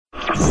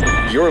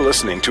You're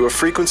listening to a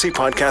Frequency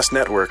Podcast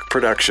Network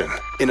production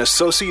in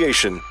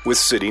association with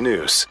City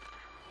News.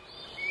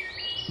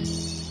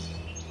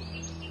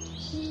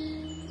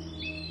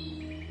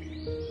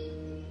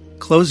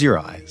 Close your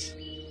eyes.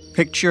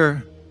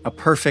 Picture a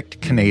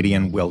perfect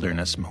Canadian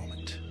wilderness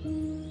moment.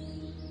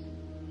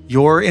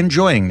 You're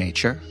enjoying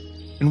nature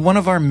in one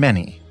of our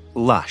many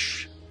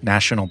lush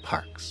national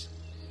parks.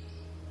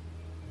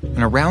 And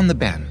around the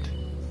bend,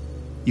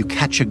 you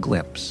catch a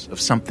glimpse of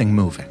something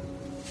moving.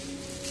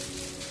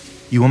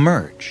 You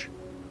emerge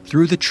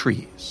through the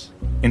trees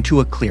into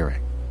a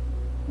clearing,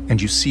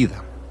 and you see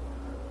them.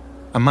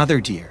 A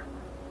mother deer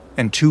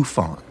and two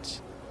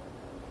fawns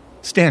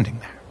standing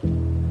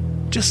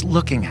there, just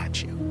looking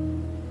at you.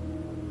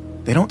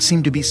 They don't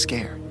seem to be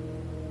scared.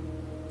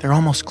 They're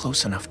almost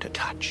close enough to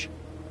touch.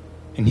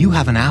 And you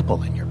have an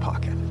apple in your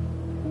pocket.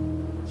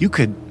 You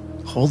could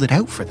hold it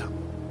out for them.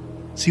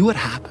 See what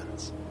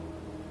happens.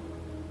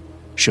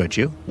 Should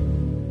you?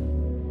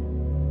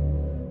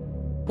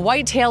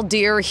 White-tailed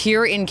deer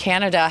here in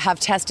Canada have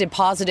tested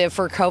positive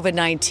for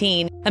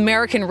COVID-19.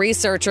 American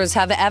researchers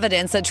have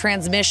evidence that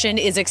transmission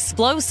is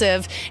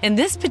explosive in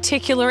this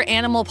particular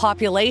animal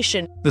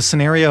population. The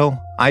scenario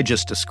I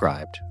just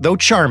described, though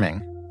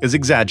charming, is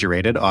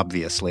exaggerated,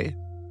 obviously.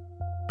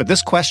 But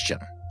this question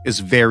is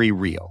very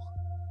real.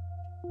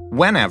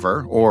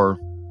 Whenever, or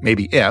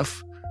maybe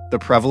if, the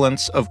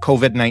prevalence of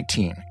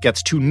COVID-19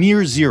 gets to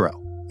near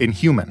zero in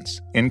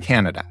humans in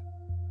Canada,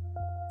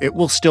 it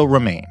will still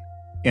remain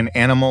in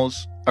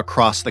animals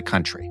across the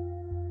country,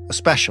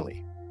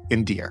 especially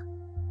in deer.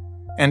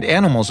 And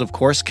animals, of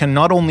course, can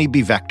not only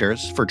be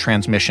vectors for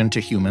transmission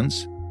to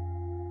humans,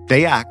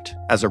 they act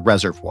as a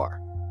reservoir,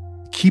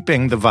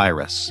 keeping the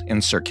virus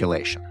in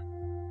circulation.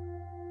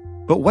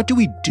 But what do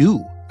we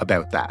do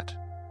about that?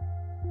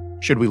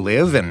 Should we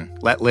live and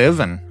let live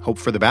and hope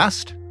for the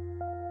best?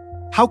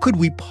 How could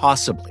we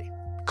possibly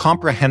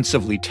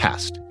comprehensively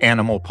test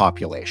animal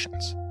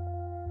populations?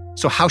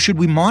 So how should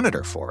we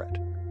monitor for it?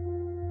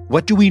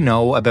 What do we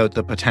know about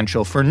the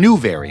potential for new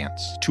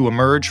variants to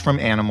emerge from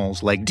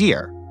animals like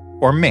deer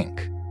or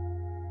mink?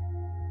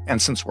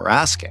 And since we're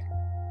asking,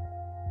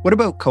 what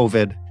about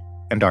COVID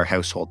and our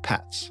household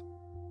pets?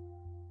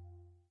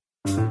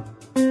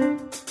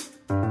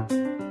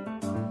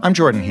 I'm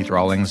Jordan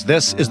Heath-Rawlings.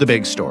 This is The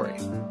Big Story.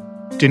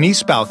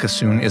 Denise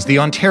Balkasoon is the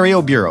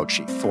Ontario Bureau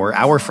Chief for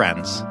our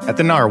friends at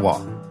the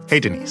Narwhal. Hey,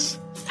 Denise.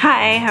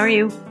 Hi, how are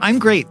you? I'm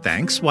great,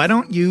 thanks. Why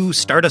don't you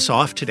start us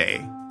off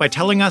today by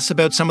telling us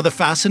about some of the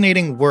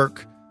fascinating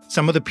work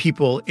some of the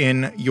people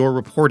in your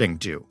reporting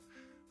do.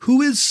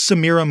 Who is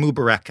Samira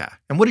Mubareka,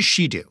 and what does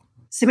she do?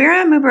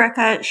 Samira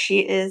Mubareka, she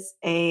is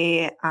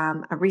a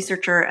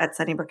researcher at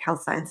Sunnybrook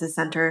Health Sciences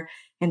Centre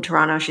in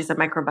Toronto. She's a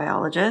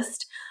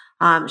microbiologist.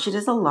 She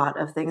does a lot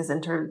of things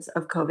in terms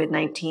of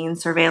COVID-19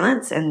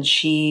 surveillance, and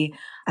she,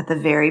 at the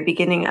very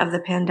beginning of the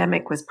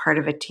pandemic, was part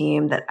of a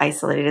team that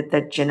isolated the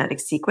genetic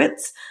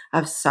sequence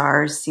of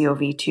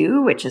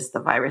SARS-CoV-2, which is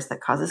the virus that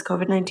causes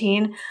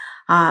COVID-19.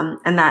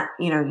 And that,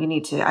 you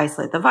need to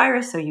isolate the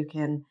virus so you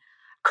can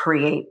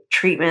create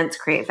treatments,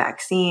 create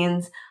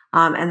vaccines,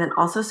 and then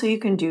also so you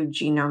can do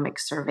genomic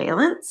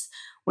surveillance,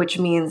 which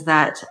means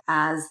that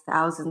as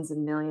thousands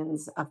and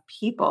millions of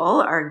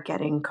people are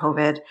getting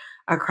COVID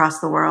across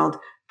the world,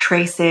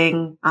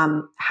 tracing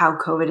how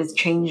COVID is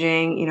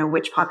changing,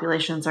 which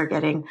populations are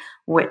getting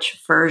which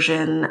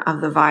version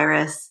of the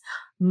virus.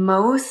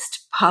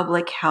 Most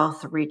public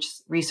health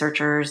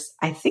researchers,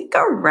 I think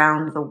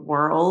around the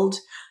world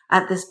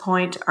at this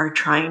point, are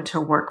trying to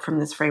work from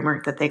this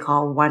framework that they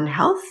call One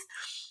Health,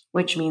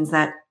 which means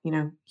that,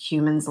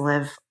 humans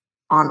live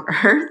on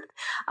Earth,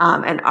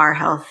 and our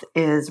health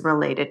is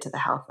related to the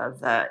health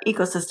of the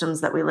ecosystems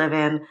that we live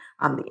in,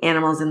 the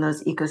animals in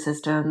those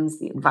ecosystems,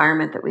 the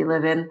environment that we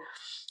live in.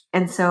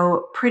 And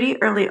so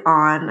pretty early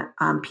on,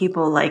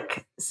 people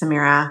like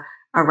Samira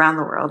around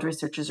the world,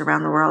 researchers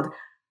around the world,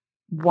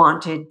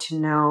 wanted to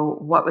know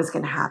what was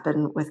going to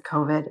happen with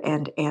COVID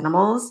and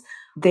animals.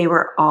 They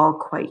were all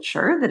quite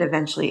sure that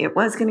eventually it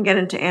was going to get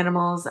into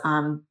animals.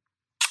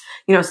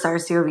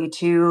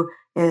 SARS-CoV-2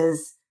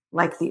 is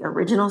like the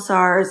original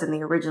SARS, and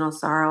the original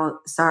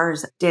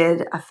SARS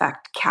did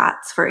affect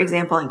cats, for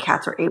example, and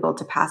cats were able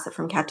to pass it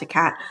from cat to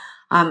cat.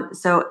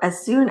 So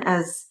as soon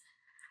as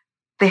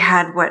they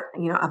had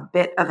a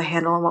bit of a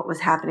handle on what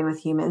was happening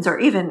with humans, or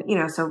even,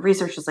 so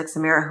researchers like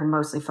Samira, who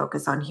mostly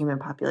focus on human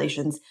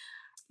populations,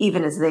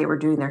 even as they were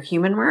doing their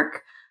human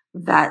work,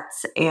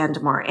 vets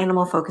and more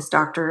animal-focused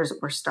doctors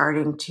were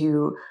starting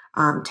to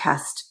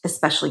test,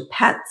 especially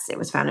pets. It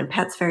was found in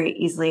pets very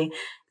easily.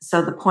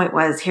 So the point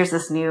was, here's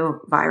this new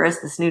virus,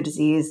 this new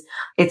disease.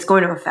 It's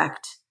going to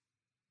affect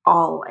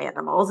all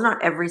animals,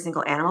 not every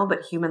single animal,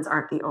 but humans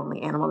aren't the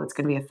only animal that's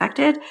going to be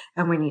affected.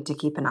 And we need to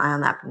keep an eye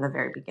on that from the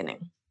very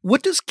beginning.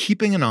 What does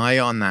keeping an eye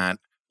on that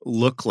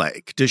look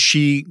like? Does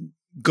she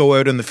go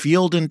out in the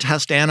field and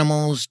test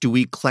animals? Do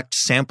we collect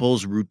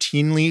samples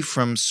routinely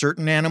from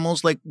certain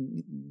animals? Like,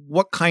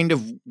 what kind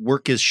of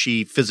work is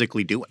she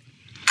physically doing?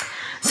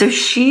 So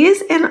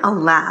she's in a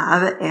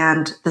lab,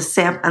 and the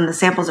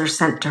samples are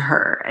sent to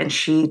her, and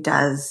she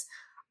does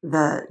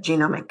the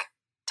genomic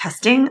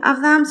testing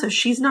of them. So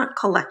she's not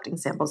collecting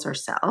samples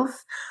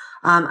herself.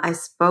 I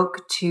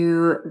spoke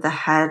to the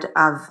head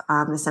of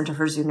the Center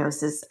for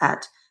Zoonosis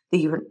at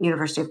the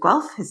University of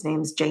Guelph. His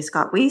name's J.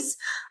 Scott Weiss.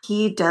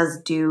 He does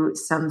do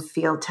some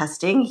field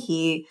testing.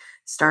 He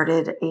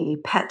started a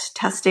PET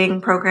testing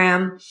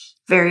program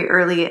very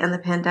early in the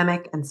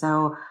pandemic. And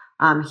so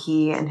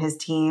he and his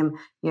team,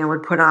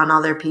 would put on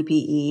all their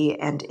PPE.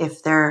 And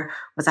if there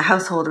was a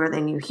household where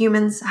they knew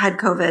humans had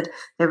COVID,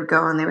 they would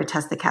go and they would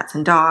test the cats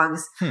and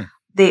dogs.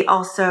 They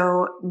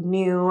also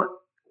knew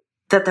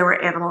that there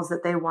were animals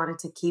that they wanted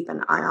to keep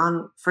an eye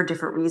on for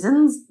different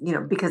reasons,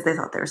 because they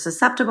thought they were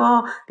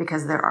susceptible,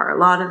 because there are a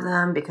lot of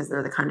them, because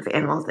they're the kind of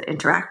animals that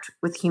interact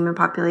with human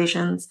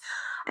populations.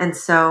 And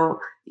so,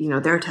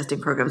 there are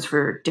testing programs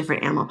for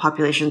different animal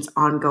populations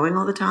ongoing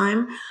all the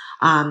time.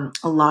 A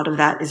lot of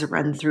that is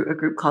run through a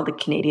group called the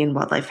Canadian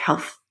Wildlife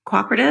Health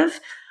Cooperative.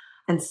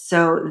 And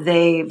so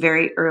they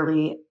very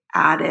early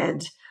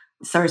added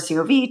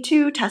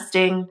SARS-CoV-2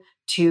 testing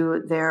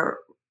to their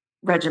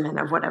regimen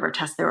of whatever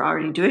tests they were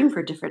already doing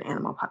for different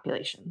animal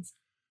populations.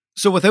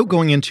 So without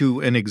going into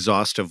an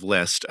exhaustive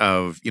list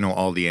of,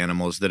 all the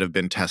animals that have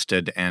been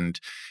tested and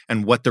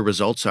what the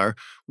results are,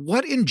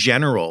 what in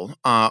general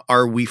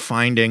are we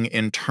finding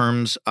in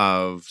terms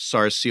of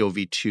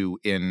SARS-CoV-2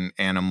 in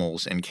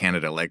animals in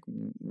Canada? Like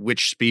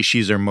which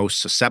species are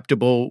most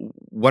susceptible?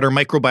 What are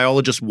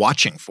microbiologists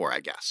watching for, I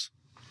guess?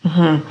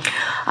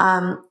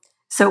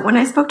 So when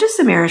I spoke to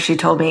Samira, she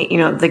told me,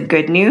 the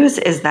good news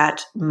is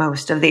that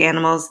most of the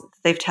animals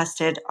they've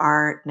tested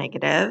are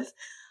negative.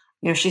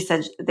 She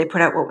said they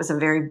put out what was a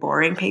very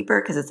boring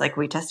paper because it's like,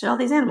 we tested all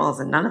these animals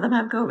and none of them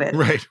have COVID.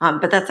 Right.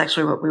 But that's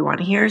actually what we want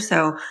to hear.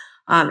 So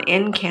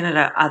in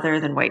Canada, other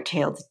than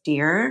white-tailed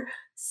deer,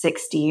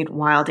 16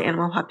 wild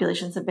animal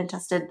populations have been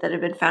tested that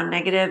have been found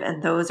negative.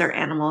 And those are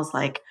animals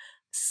like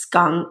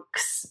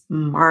skunks,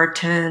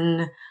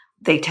 marten.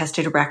 They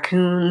tested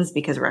raccoons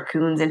because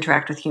raccoons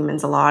interact with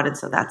humans a lot. And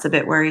so that's a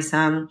bit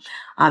worrisome.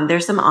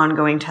 There's some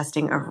ongoing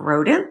testing of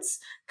rodents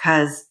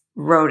because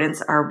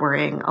rodents are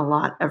worrying a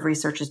lot of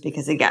researchers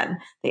because, again,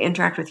 they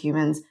interact with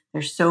humans.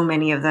 There's so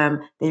many of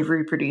them. They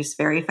reproduce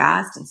very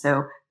fast. And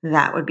so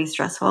that would be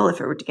stressful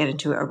if it were to get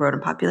into a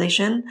rodent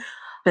population.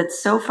 But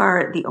so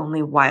far, the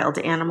only wild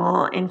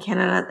animal in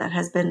Canada that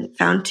has been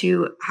found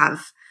to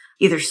have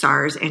either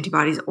SARS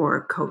antibodies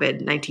or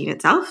COVID-19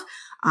 itself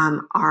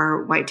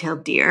are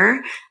white-tailed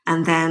deer.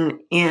 And then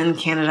in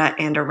Canada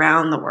and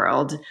around the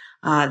world,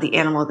 the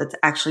animal that's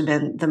actually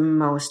been the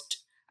most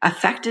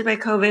affected by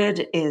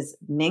COVID is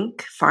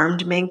mink,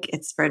 farmed mink.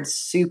 It spread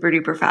super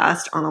duper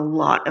fast on a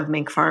lot of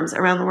mink farms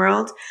around the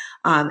world.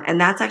 And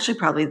that's actually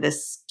probably the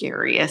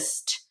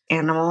scariest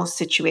animal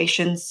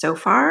situation so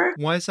far.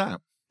 Why is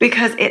that?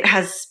 Because it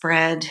has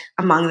spread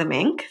among the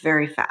mink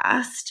very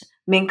fast.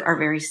 Mink are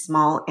very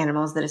small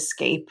animals that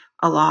escape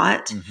a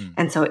lot. Mm-hmm.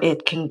 And so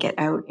it can get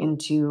out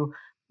into,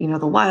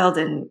 the wild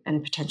and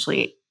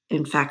potentially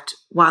infect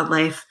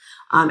wildlife.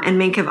 And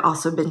mink have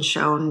also been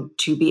shown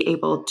to be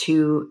able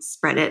to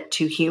spread it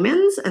to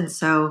humans. And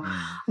so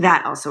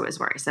that also is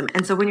worrisome.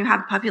 And so when you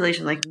have a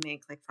population like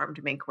mink, like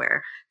farmed mink,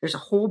 where there's a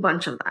whole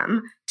bunch of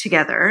them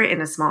together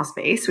in a small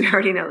space, we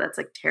already know that's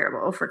like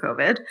terrible for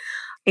COVID.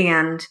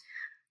 And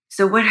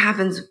so what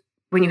happens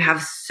when you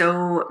have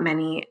so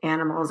many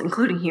animals,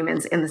 including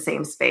humans, in the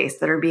same space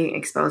that are being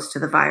exposed to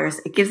the virus?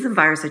 It gives the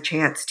virus a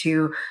chance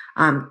to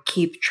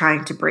keep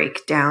trying to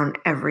break down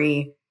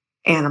every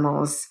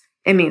animal's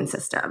immune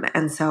system.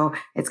 And so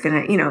it's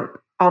going to,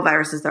 all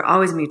viruses, they're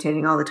always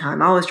mutating all the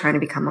time, always trying to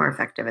become more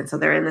effective. And so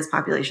they're in this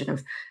population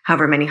of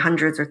however many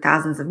hundreds or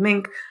thousands of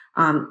mink.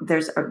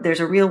 There's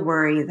a real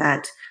worry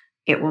that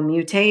it will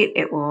mutate.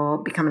 It will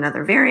become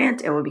another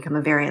variant. It will become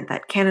a variant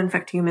that can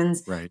infect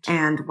humans, right,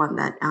 and one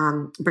that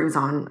brings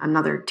on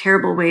another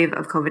terrible wave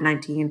of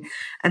COVID-19.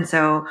 And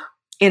so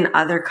in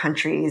other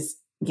countries,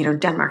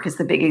 Denmark is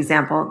the big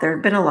example. There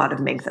have been a lot of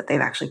mink that they've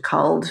actually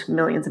culled.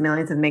 Millions and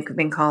millions of mink have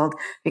been culled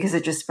because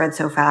it just spread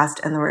so fast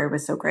and the word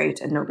was so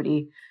great and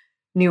nobody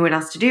knew what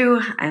else to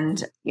do.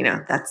 And,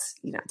 that's,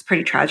 it's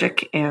pretty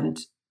tragic and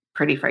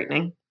pretty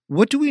frightening.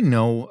 What do we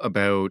know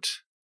about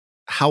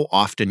how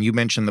often, you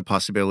mentioned the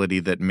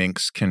possibility that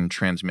minks can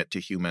transmit to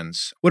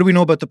humans. What do we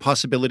know about the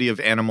possibility of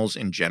animals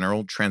in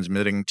general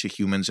transmitting to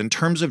humans in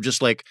terms of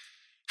just like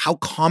how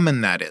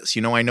common that is?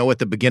 I know at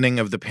the beginning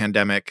of the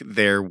pandemic,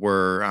 there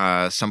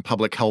were some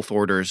public health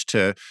orders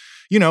to,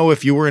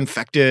 if you were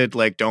infected,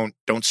 like don't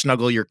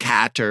snuggle your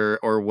cat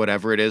or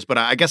whatever it is. But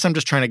I guess I'm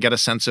just trying to get a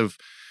sense of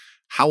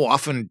how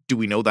often do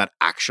we know that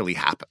actually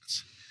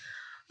happens?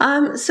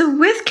 So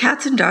with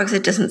cats and dogs,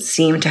 it doesn't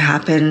seem to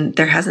happen.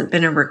 There hasn't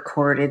been a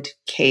recorded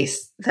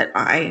case that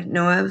I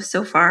know of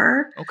so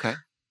far. Okay.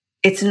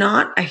 It's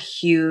not a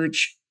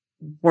huge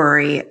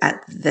worry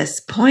at this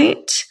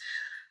point.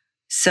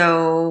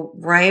 So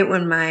right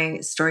when my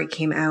story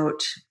came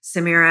out,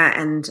 Samira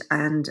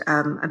and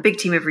a big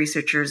team of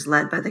researchers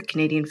led by the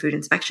Canadian Food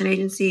Inspection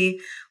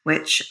Agency,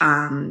 which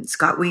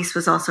Scott Weiss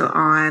was also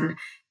on,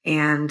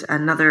 and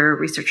another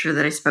researcher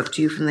that I spoke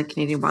to from the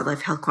Canadian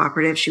Wildlife Health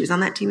Cooperative, she was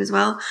on that team as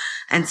well.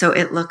 And so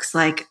it looks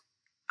like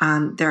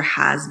there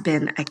has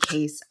been a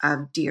case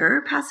of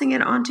deer passing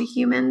it on to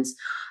humans.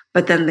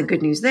 But then the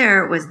good news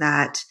there was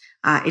that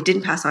it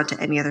didn't pass on to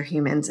any other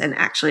humans. And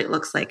actually, it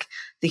looks like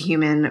the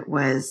human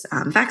was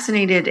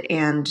vaccinated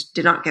and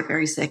did not get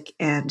very sick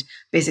and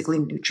basically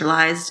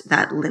neutralized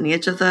that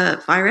lineage of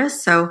the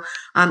virus. So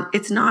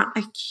it's not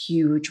a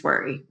huge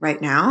worry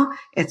right now.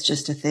 It's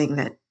just a thing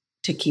that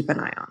to keep an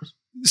eye on.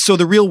 So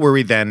the real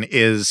worry then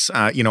is,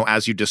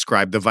 as you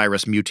described, the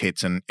virus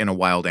mutates in a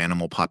wild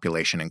animal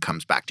population and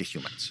comes back to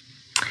humans.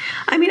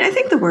 I mean, I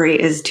think the worry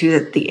is too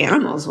that the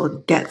animals will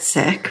get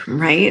sick,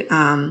 right?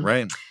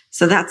 Right.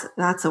 So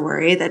that's a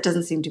worry. That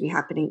doesn't seem to be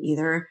happening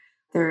either.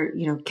 They're,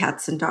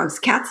 cats and dogs.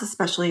 Cats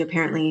especially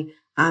apparently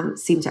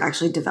seem to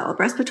actually develop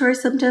respiratory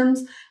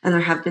symptoms. And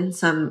there have been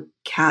some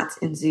cats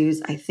in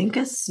zoos. I think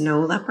a snow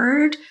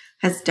leopard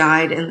has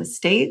died in the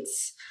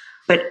States.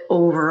 But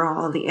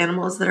overall, the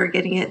animals that are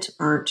getting it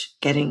aren't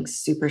getting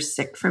super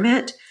sick from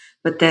it.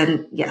 But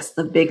then, yes,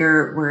 the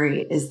bigger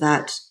worry is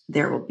that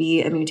there will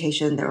be a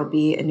mutation. There will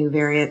be a new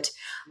variant.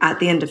 At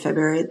the end of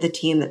February, the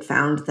team that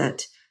found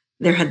that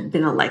there had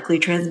been a likely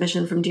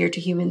transmission from deer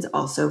to humans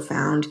also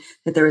found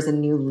that there was a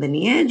new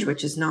lineage,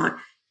 which is not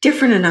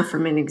different enough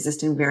from an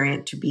existing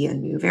variant to be a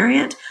new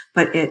variant,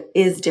 but it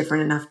is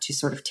different enough to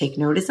sort of take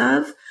notice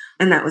of.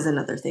 And that was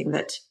another thing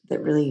that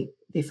really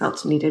they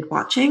felt needed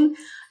watching.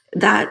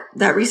 That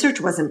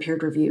research wasn't peer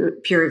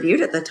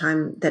reviewed at the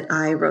time that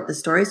I wrote the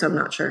story, so I'm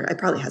not sure. It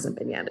probably hasn't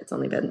been yet. It's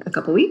only been a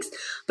couple weeks.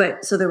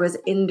 But so there was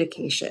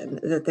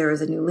indication that there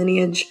was a new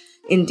lineage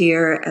in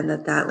deer and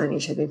that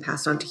lineage had been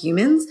passed on to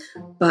humans.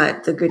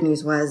 But the good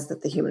news was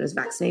that the human was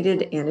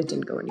vaccinated and it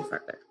didn't go any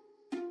further.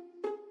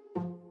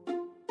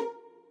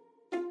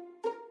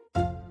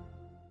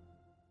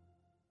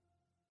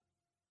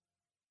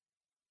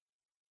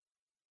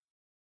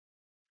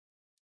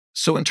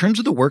 So in terms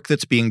of the work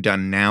that's being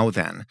done now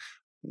then,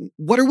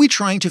 what are we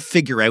trying to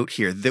figure out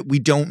here that we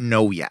don't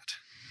know yet?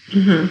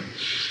 Mm-hmm.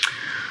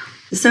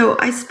 So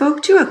I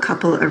spoke to a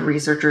couple of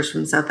researchers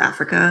from South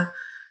Africa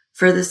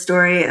for this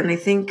story. And I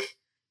think,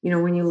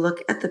 when you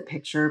look at the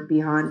picture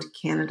beyond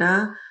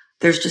Canada,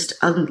 there's just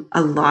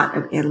a lot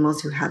of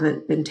animals who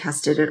haven't been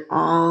tested at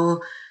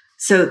all.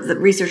 So the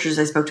researchers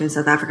I spoke to in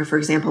South Africa, for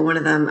example, one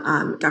of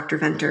them, Dr.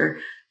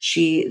 Venter,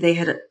 they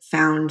had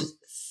found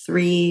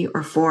 3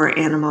 or 4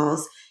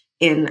 animals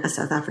in a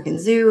South African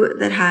zoo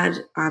that had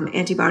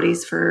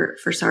antibodies for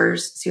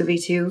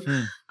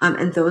SARS-CoV-2.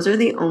 And those are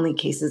the only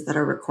cases that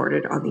are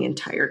recorded on the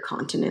entire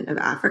continent of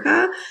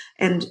Africa.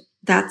 And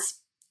that's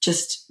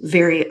just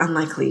very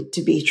unlikely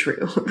to be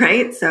true,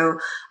 right? So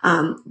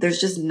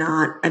there's just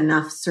not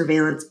enough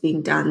surveillance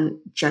being done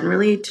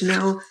generally to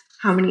know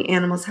how many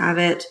animals have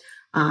it,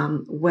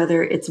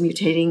 whether it's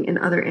mutating in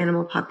other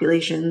animal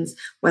populations,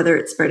 whether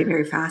it's spreading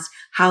very fast,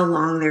 how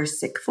long they're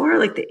sick for,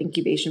 like the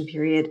incubation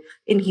period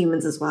in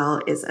humans as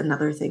well is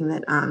another thing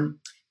that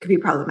could be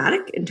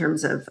problematic in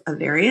terms of a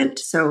variant.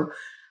 So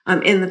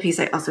in the piece,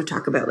 I also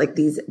talk about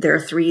there are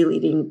 3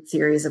 leading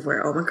theories of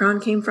where Omicron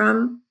came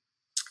from.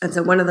 And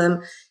so one of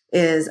them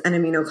is an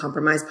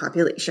immunocompromised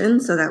population.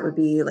 So that would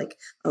be like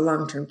a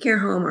long-term care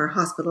home or a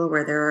hospital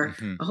where there are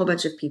a whole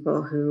bunch of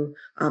people who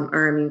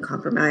are immune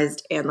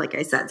compromised. And like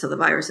I said, so the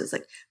virus is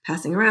like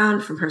passing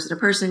around from person to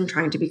person,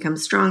 trying to become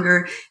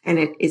stronger, and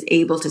it is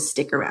able to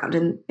stick around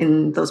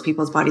in those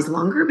people's bodies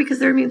longer because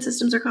their immune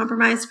systems are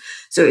compromised.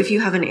 So if you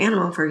have an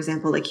animal, for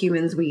example, like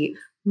humans,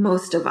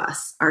 most of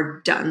us are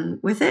done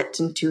with it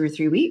in 2 or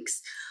 3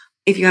 weeks.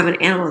 If you have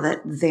an animal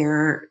that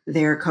their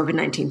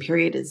COVID-19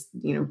 period is,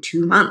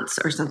 2 months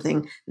or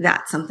something,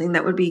 that's something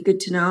that would be good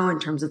to know in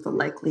terms of the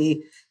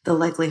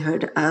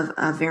likelihood of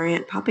a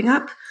variant popping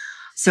up.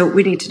 So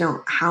we need to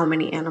know how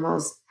many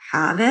animals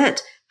have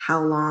it,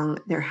 how long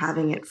they're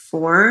having it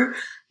for,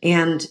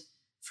 and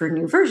for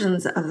new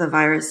versions of the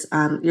virus,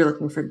 you're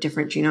looking for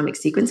different genomic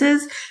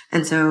sequences.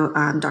 And so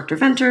Dr.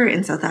 Venter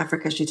in South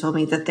Africa, she told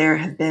me that there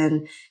have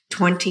been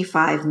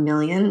 25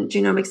 million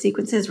genomic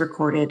sequences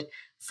recorded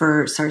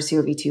for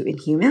SARS-CoV-2 in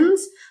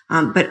humans,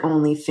 but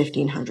only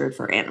 1,500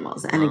 for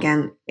animals. And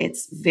again,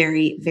 it's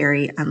very,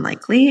 very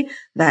unlikely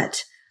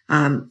that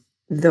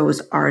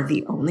those are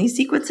the only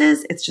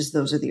sequences. It's just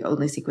those are the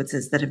only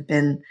sequences that have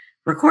been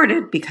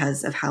recorded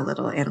because of how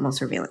little animal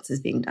surveillance is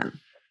being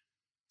done.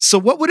 So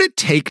what would it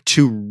take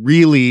to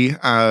really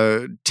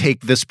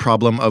take this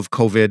problem of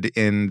COVID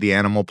in the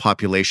animal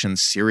population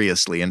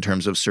seriously in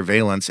terms of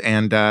surveillance?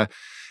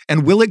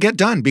 And will it get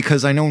done?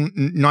 Because I know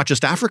not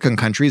just African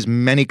countries,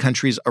 many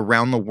countries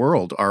around the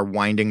world are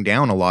winding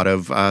down a lot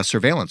of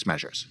surveillance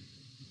measures.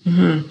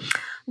 Mm-hmm.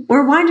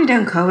 We're winding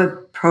down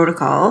COVID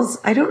protocols.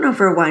 I don't know if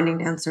we're winding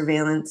down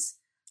surveillance.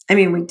 I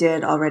mean, we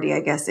did already,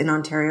 I guess, in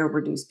Ontario,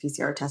 reduce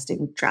PCR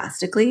testing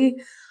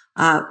drastically.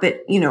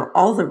 But,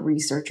 all the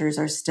researchers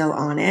are still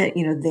on it.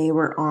 They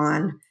were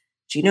on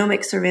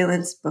genomic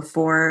surveillance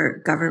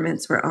before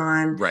governments were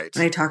on. Right.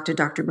 When I talked to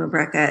Dr.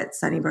 Mubreka at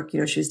Sunnybrook,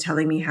 she was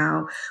telling me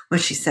how when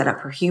she set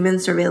up her human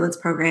surveillance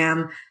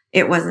program,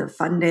 it wasn't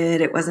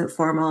funded, it wasn't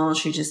formal.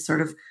 She just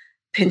sort of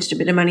pinched a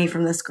bit of money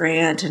from this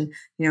grant and,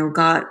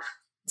 got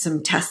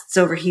some tests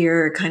over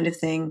here kind of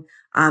thing.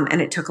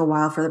 And it took a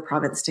while for the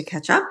province to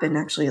catch up and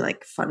actually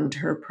fund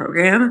her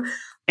program.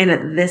 And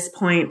at this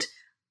point,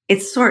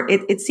 it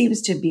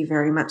seems to be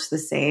very much the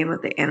same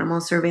with the animal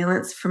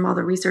surveillance from all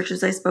the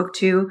researchers I spoke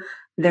to.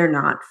 They're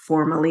not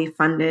formally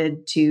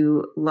funded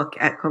to look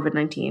at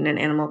COVID-19 and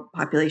animal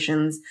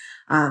populations.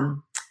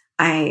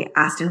 I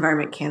asked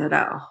Environment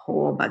Canada a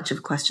whole bunch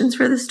of questions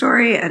for this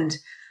story, and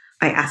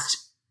I asked,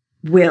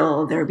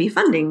 will there be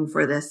funding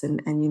for this?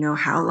 And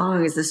how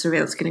long is the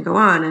surveillance going to go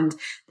on? And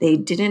they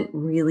didn't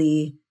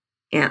really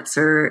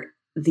answer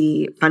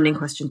the funding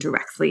question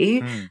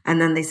directly.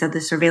 And then they said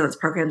the surveillance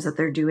programs that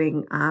they're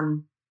doing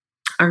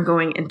are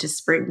going into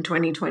spring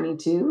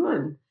 2022.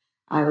 And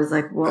I was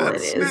like, well,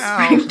 it is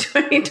spring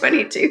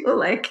 2022.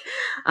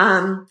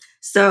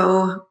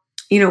 So,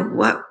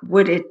 what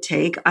would it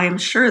take? I'm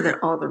sure that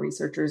all the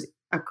researchers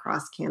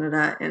across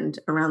Canada and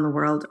around the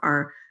world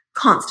are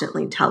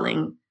constantly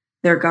telling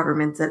their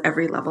governments at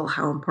every level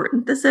how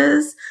important this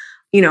is.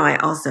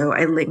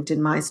 I linked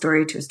in my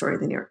story to a story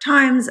in the New York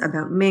Times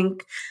about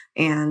mink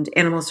and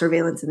animal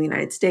surveillance in the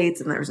United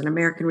States. And there was an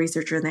American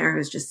researcher in there who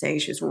was just saying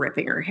she was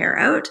ripping her hair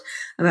out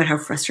about how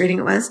frustrating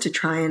it was to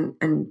try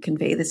and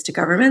convey this to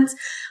governments.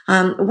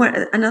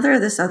 Another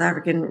of the South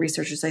African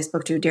researchers I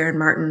spoke to, Darren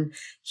Martin,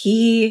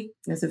 he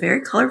was a very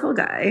colorful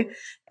guy.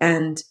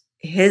 And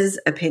his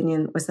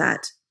opinion was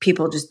that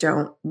people just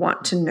don't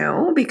want to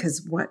know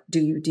because what do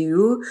you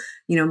do?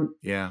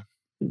 Yeah.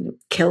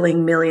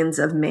 Killing millions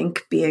of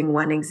mink being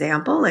one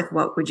example.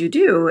 What would you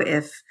do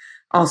if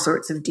all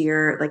sorts of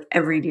deer,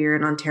 every deer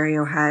in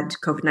Ontario had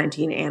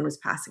COVID-19 and was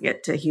passing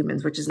it to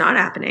humans, which is not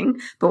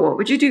happening. But what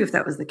would you do if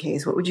that was the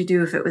case? What would you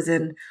do if it was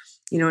in,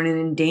 an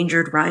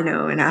endangered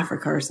rhino in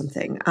Africa or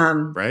something?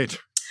 Right.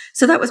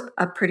 So that was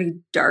a pretty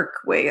dark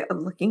way of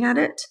looking at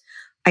it.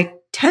 I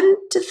tend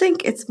to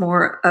think it's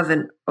more of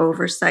an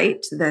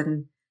oversight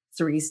than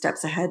 3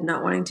 steps ahead,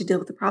 not wanting to deal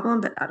with the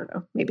problem. But I don't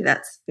know. Maybe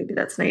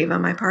that's naive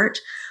on my part.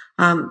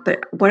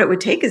 But what it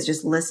would take is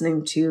just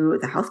listening to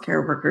the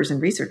healthcare workers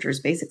and researchers,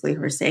 basically,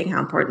 who are saying how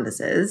important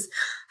this is.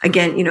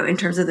 Again, in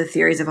terms of the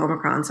theories of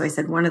Omicron. So I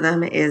said one of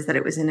them is that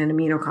it was in an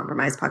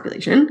immunocompromised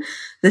population.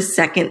 The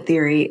second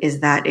theory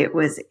is that it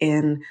was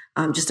in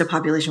just a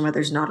population where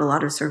there's not a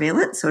lot of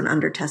surveillance, so an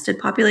under-tested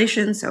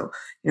population. So,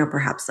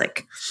 perhaps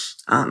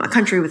a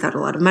country without a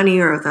lot of money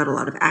or without a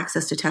lot of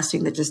access to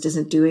testing that just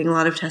isn't doing a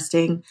lot of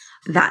testing.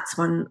 That's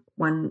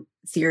one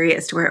theory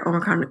as to where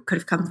Omicron could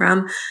have come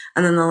from.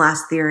 And then the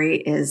last theory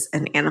is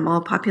an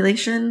animal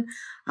population.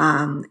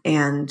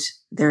 And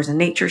there's a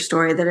nature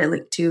story that I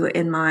linked to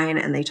in mine,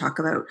 and they talk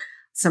about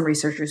some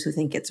researchers who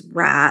think it's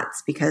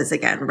rats because,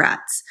 again,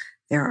 rats,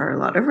 there are a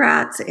lot of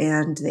rats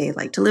and they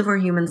like to live where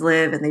humans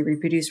live and they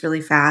reproduce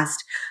really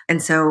fast.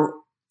 And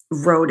so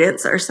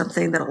rodents are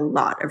something that a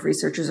lot of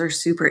researchers are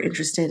super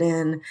interested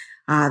in.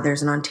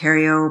 There's an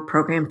Ontario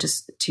program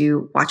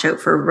to watch out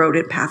for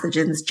rodent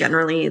pathogens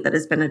generally that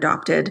has been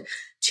adopted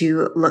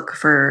to look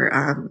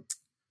for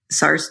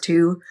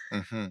SARS-2.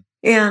 Mm-hmm.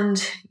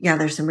 And yeah,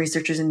 there's some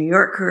researchers in New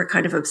York who are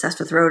kind of obsessed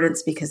with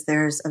rodents because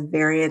there's a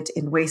variant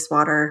in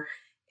wastewater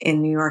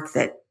in New York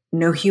that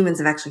no humans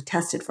have actually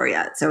tested for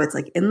yet. So it's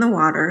in the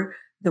water,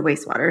 the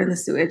wastewater and the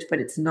sewage, but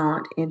it's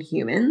not in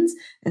humans.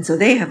 And so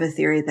they have a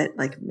theory that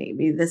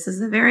maybe this is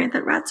the variant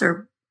that rats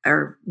are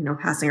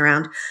passing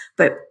around.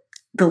 But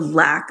the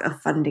lack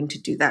of funding to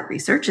do that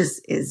research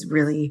is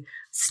really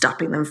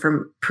stopping them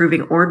from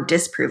proving or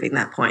disproving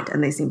that point.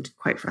 And they seemed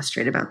quite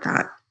frustrated about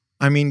that.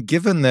 I mean,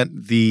 given that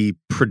the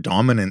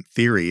predominant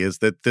theory is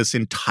that this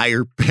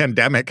entire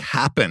pandemic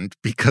happened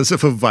because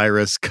of a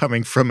virus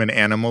coming from an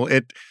animal,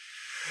 it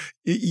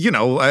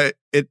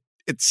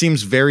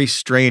seems very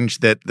strange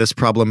that this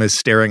problem is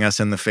staring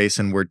us in the face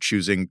and we're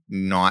choosing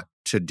not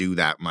to do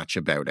that much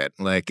about it.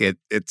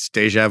 It's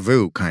deja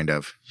vu, kind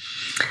of.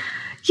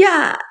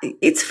 Yeah,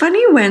 it's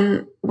funny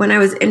when I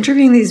was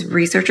interviewing these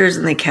researchers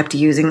and they kept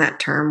using that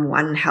term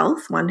One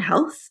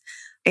Health.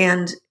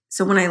 And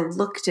so when I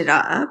looked it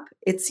up,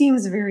 it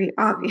seems very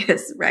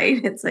obvious,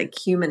 right? It's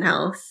human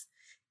health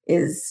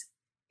is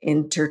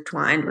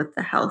intertwined with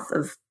the health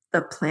of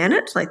the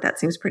planet. That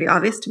seems pretty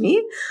obvious to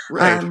me.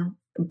 Right.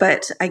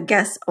 But I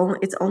guess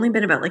it's only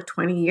been about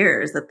 20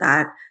 years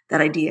that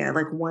idea,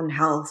 One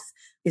Health,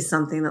 is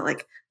something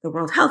that the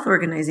World Health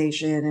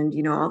Organization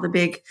and, all the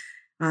big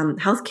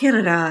Health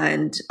Canada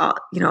and,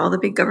 all the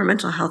big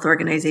governmental health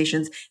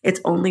organizations,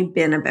 it's only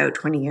been about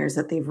 20 years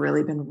that they've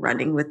really been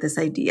running with this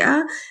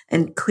idea.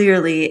 And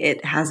clearly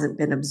it hasn't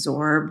been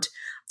absorbed.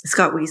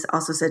 Scott Weiss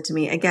also said to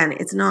me, again,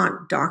 it's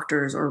not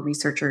doctors or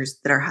researchers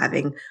that are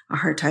having a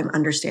hard time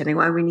understanding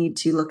why we need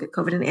to look at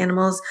COVID in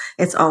animals.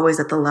 It's always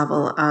at the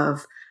level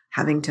of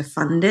having to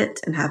fund it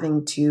and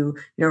having to,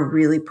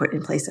 really put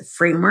in place a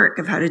framework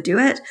of how to do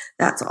it,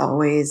 that's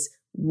always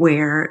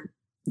where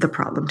the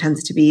problem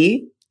tends to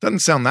be. Doesn't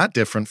sound that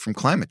different from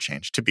climate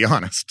change, to be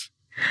honest.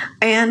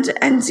 And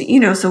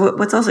so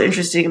what's also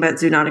interesting about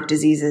zoonotic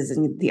diseases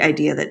and the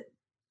idea that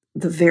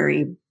the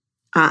very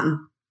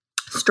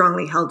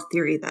strongly held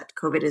theory that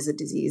COVID is a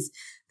disease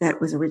that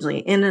was originally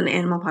in an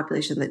animal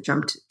population that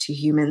jumped to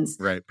humans,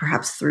 right,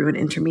 perhaps through an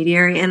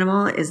intermediary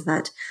animal, is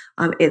that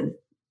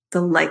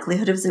the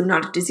likelihood of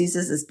zoonotic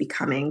diseases is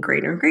becoming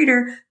greater and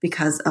greater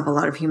because of a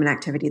lot of human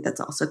activity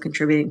that's also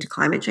contributing to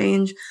climate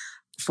change.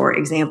 For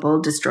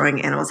example,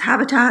 destroying animals'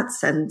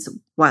 habitats and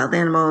wild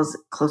animals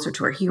closer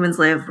to where humans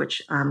live,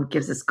 which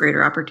gives us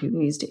greater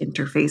opportunities to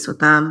interface with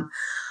them.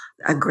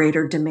 A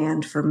greater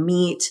demand for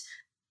meat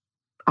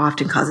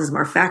often causes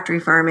more factory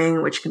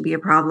farming, which can be a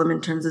problem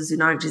in terms of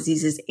zoonotic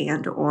diseases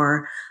and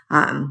or,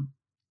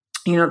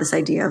 this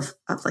idea of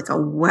like a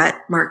wet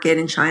market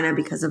in China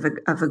because of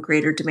a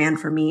greater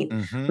demand for meat,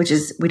 which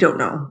is, we don't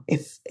know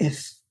if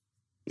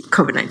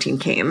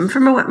COVID-19 came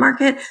from a wet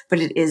market, but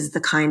it is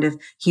the kind of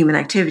human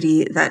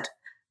activity that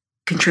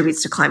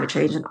contributes to climate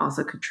change and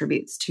also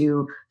contributes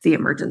to the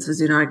emergence of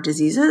zoonotic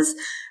diseases.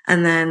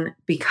 And then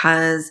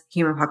because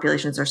human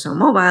populations are so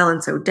mobile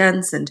and so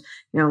dense and,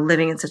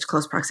 living in such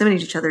close proximity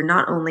to each other,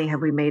 not only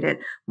have we made it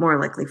more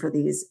likely for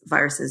these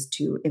viruses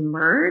to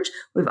emerge,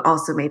 we've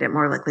also made it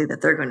more likely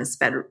that they're going to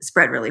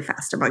spread really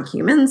fast among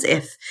humans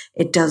if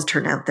it does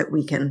turn out that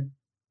we can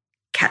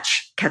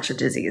catch a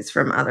disease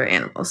from other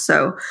animals.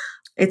 So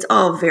it's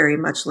all very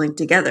much linked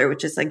together,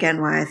 which is,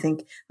 again, why I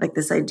think like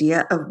this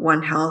idea of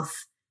One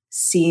Health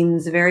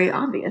seems very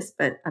obvious,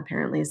 but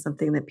apparently is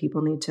something that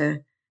people need to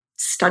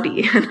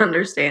study and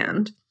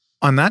understand.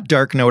 On that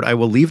dark note, I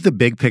will leave the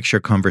big picture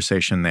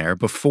conversation there.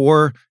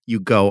 Before you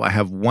go, I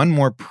have one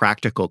more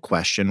practical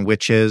question,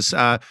 which is,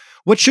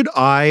 what should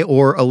I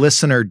or a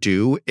listener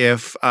do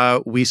if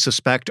we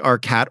suspect our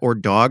cat or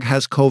dog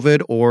has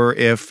COVID, or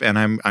if, and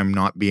I'm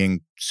not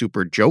being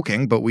super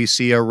joking, but we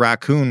see a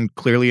raccoon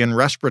clearly in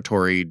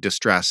respiratory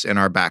distress in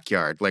our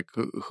backyard? Like,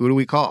 who do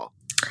we call?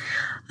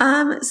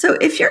 So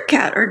if your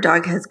cat or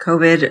dog has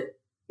COVID,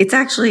 it's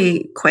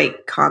actually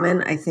quite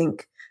common. I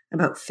think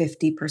about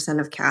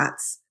 50% of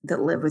cats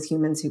that live with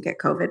humans who get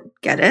COVID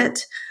get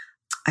it.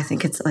 I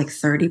think it's like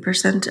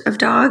 30% of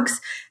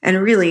dogs.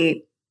 And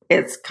really,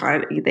 it's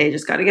kind of, they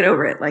just got to get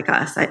over it like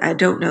us. I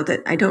don't know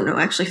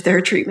actually if there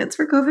are treatments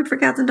for COVID for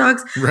cats and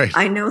dogs. Right.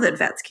 I know that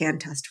vets can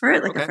test for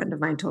it. Like a friend of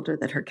mine told her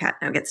that her cat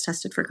now gets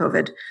tested for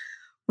COVID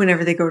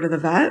whenever they go to the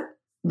vet.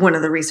 One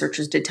of the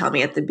researchers did tell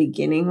me at the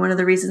beginning, one of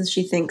the reasons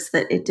she thinks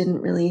that it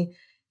didn't really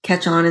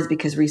catch on is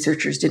because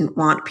researchers didn't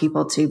want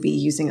people to be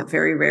using up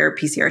very rare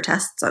PCR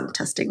tests on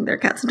testing their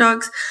cats and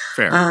dogs.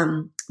 Fair.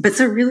 But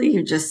so really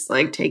you just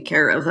like take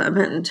care of them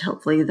and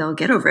hopefully they'll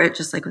get over it,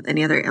 just like with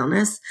any other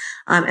illness.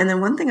 And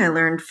then one thing I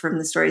learned from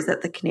the story is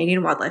that the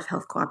Canadian Wildlife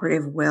Health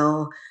Cooperative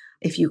will,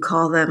 if you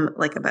call them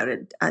like about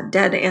a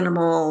dead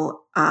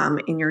animal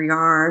in your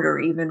yard or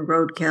even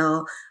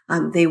roadkill,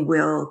 they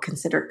will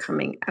consider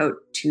coming out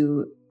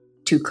to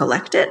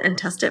collect it and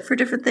test it for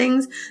different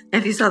things.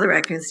 And if you saw the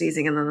raccoon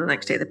sneezing and then the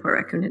next day the poor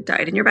raccoon had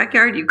died in your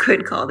backyard, you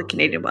could call the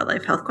Canadian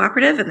Wildlife Health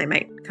Cooperative and they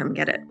might come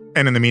get it.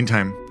 And in the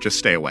meantime, just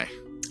stay away.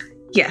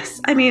 Yes.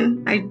 I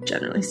mean, I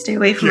generally stay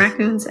away from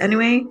raccoons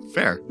anyway.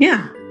 Fair.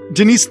 Yeah.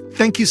 Denise,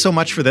 thank you so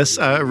much for this.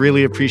 I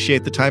really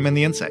appreciate the time and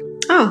the insight.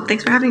 Oh,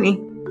 thanks for having me.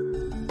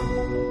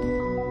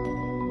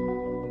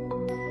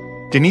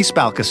 Denise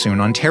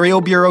Balkasoon, Ontario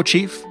Bureau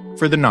Chief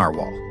for the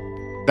Narwhal.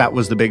 That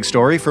was The Big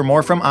Story. For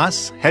more from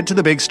us, head to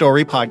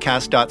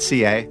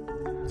thebigstorypodcast.ca.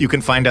 You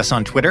can find us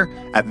on Twitter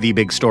at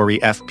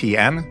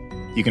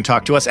TheBigStoryFPN. You can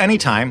talk to us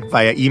anytime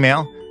via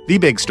email,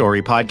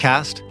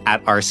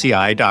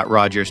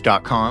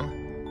 thebigstorypodcast@rci.rogers.com.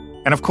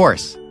 And of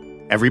course,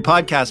 every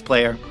podcast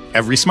player,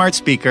 every smart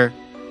speaker,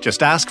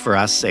 just ask for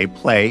us, say,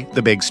 play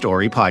The Big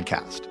Story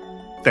Podcast.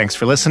 Thanks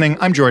for listening.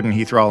 I'm Jordan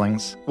Heath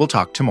Rawlings. We'll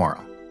talk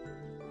tomorrow.